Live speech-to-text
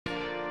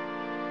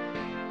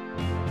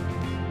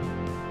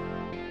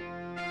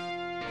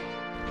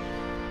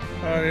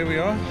Alright, here we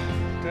are,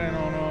 down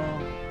on our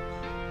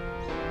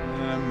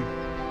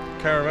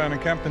caravan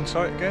and camping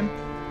site again.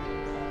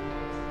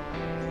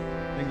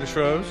 English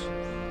Rose.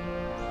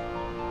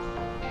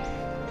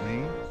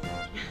 Me.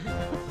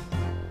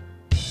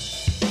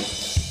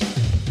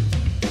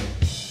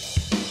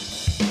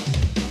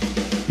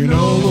 You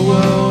know the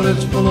world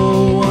is full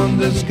of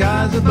wonder,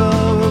 skies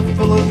above are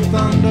full of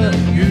thunder.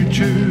 You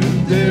choose,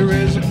 there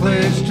is a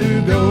place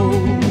to go.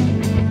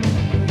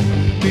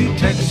 He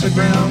takes the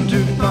ground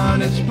to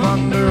find its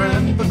plunder,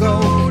 and for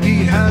gold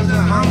he has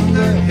a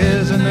hunger.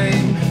 Here's a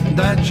name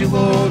that you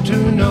ought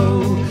to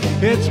know.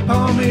 It's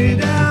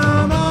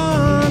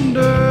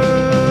Pommy-Down-Under.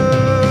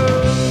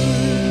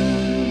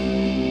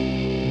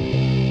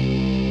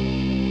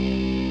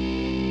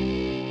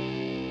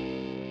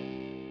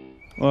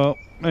 Well,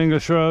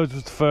 English Rose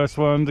was the first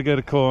one to get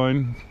a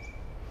coin.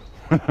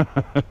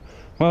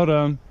 Well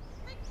done.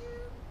 Thank you.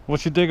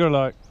 What's your digger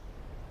like?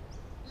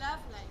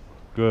 Lovely.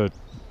 Good.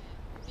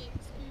 Big spoon.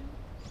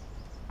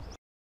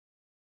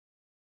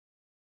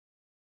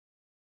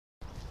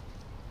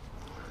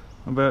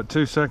 About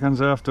 2 seconds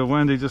after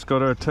Wendy just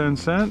got her 10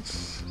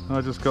 cents,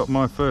 I just got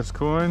my first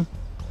coin,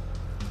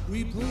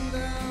 which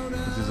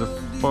is a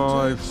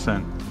 5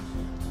 cent.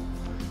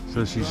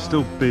 So she's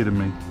still beating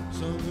me.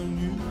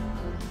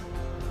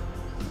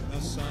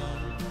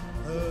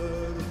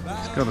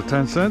 She's got a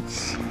 10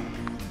 cents.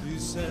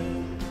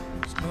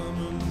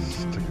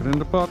 Stick it in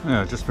the pot.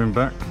 Yeah, just been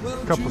back.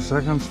 A couple of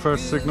seconds,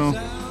 first signal,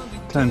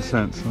 10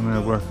 cents. I'm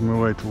now working my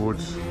way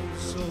towards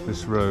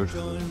this road.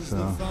 So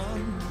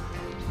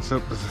let's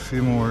hope there's a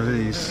few more of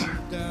these.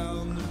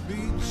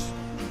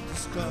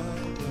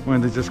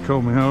 Wendy just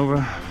called me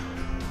over.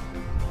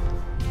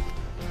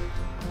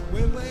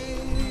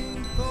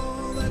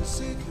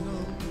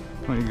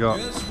 What you got?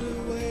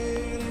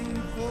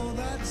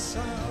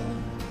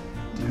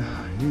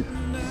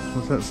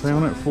 What's that say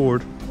on it?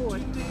 Ford.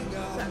 Ford. Is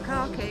that a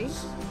car key?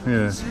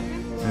 Yeah.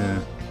 Yeah.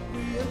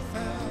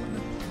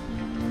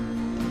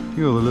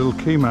 You're the little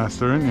key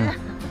master, aren't you?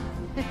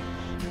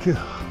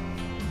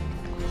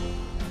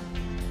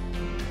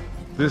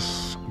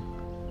 This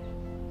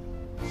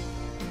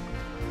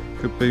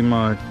could be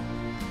my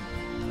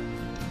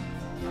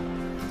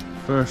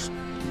first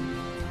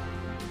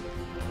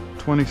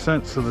 20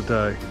 cents of the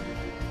day.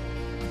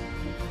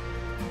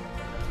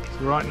 It's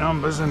the right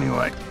numbers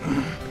anyway.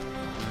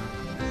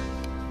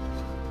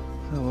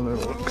 Have a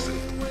little look.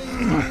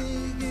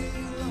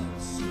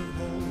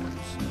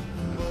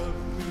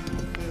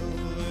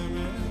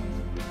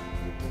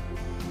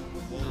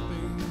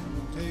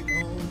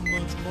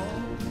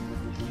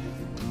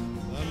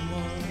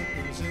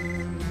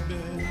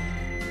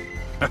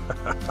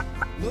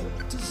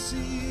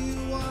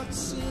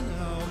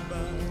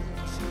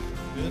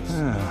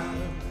 Yeah.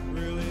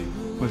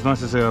 Well, it's nice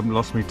to say I haven't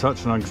lost my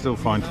touch and I can still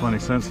find 20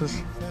 cents.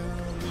 Let's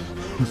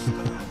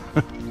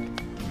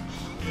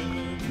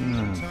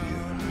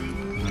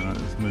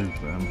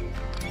move them.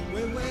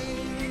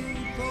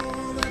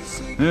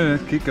 Yeah,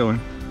 keep going.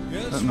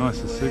 That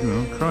nice a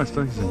signal. Christ,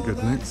 he's in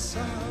good nick.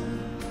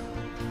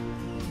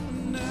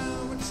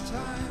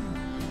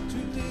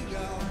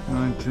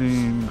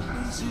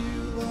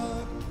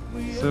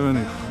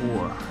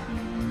 $19.74.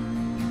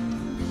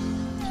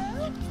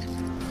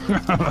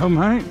 Hello,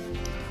 mate.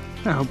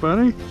 Hello,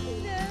 buddy.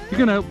 You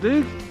can help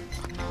dig?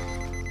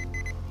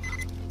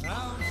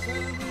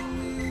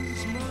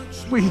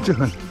 What are you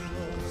doing?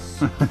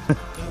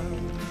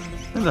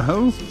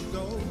 Hello.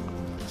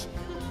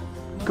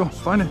 Go on,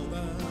 find it.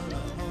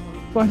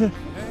 Find it.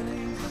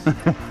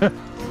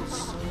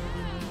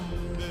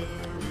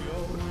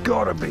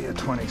 Gotta be a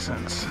 20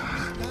 cents.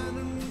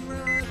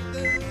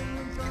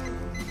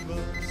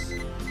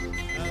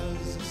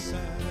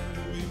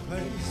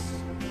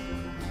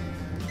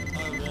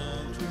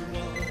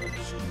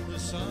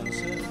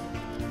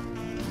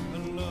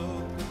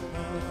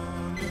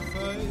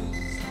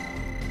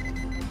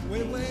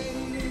 We're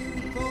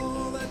waiting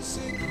for that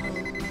signal.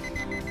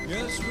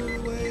 Yes,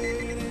 we're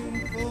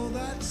waiting for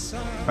that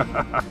sign.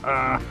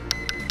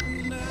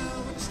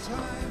 Now it's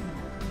time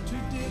to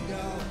dig our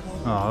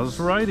hole. Oh, that's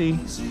righty.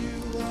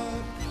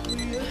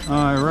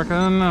 I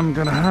reckon I'm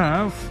gonna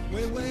have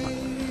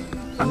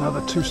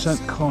another 2 cent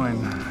coin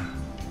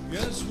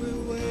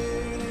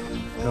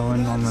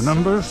going on the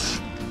numbers.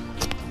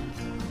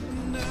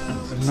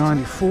 That's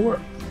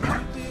 94.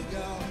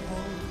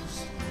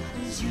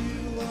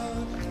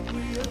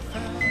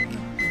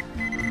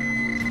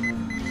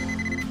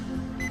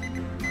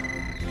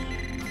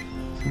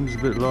 Seems a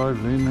bit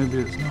lively, maybe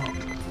it's not.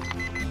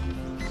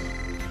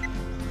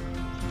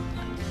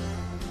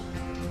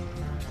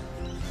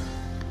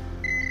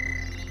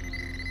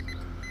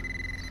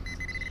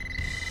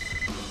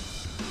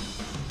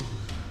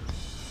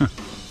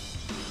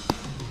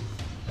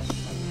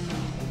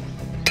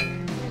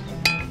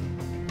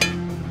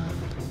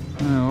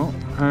 Well,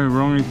 how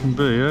wrong you can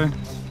be, eh?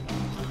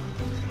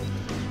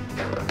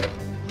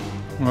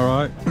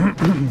 Alright,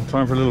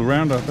 time for a little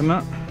roundup, isn't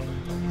that?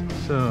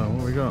 So,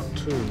 what we got?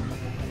 2,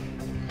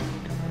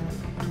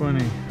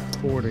 20,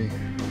 40,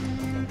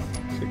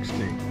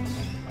 60,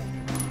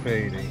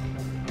 $80,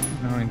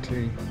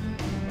 $90,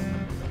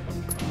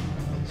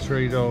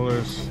 $3,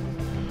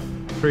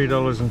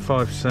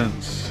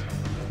 $3.05,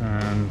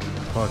 and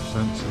 5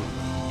 cents of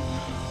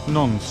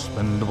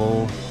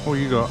non-spendable. What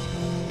you got?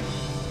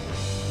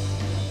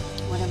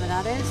 Whatever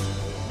that is.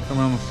 Come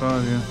on the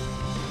side here.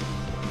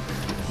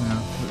 Yeah,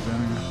 put it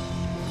down here.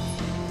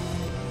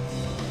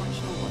 Not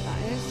sure what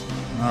that is.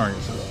 Alright,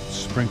 it's a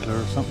sprinkler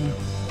or something.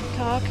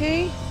 Car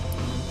key.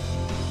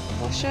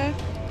 Washer.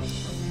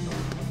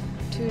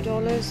 $2.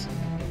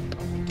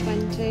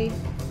 20.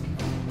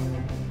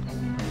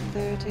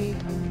 30.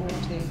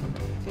 40.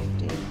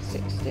 50.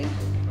 60.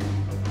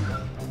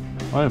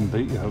 I haven't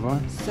beat you, have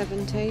I?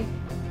 70.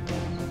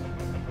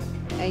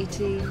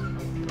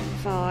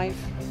 85.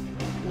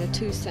 And a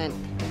 2 cent.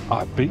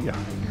 I beat you.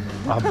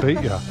 I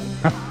beat you.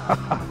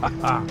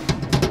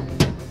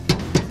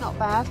 It's not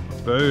bad.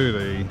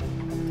 Booty.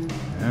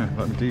 Yeah,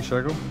 let me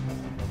de-shaggle.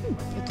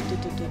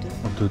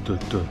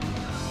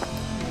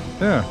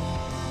 Yeah.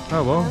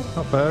 Oh well,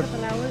 not bad.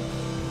 Couple hours.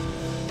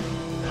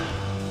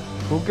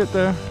 We'll get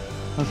there.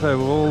 I say,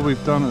 well, all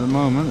we've done at the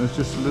moment is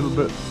just a little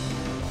bit,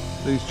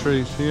 these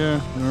trees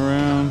here and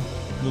around,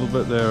 a little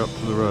bit there up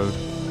to the road.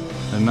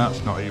 And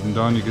that's not even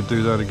done. You could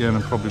do that again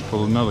and probably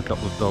pull another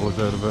couple of dollars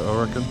out of it, I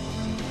reckon.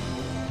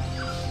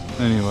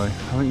 Anyway,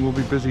 I think we'll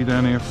be busy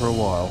down here for a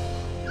while.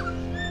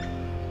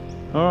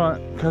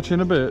 Alright, catch you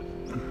in a bit.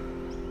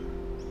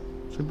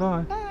 Say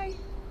bye. Bye.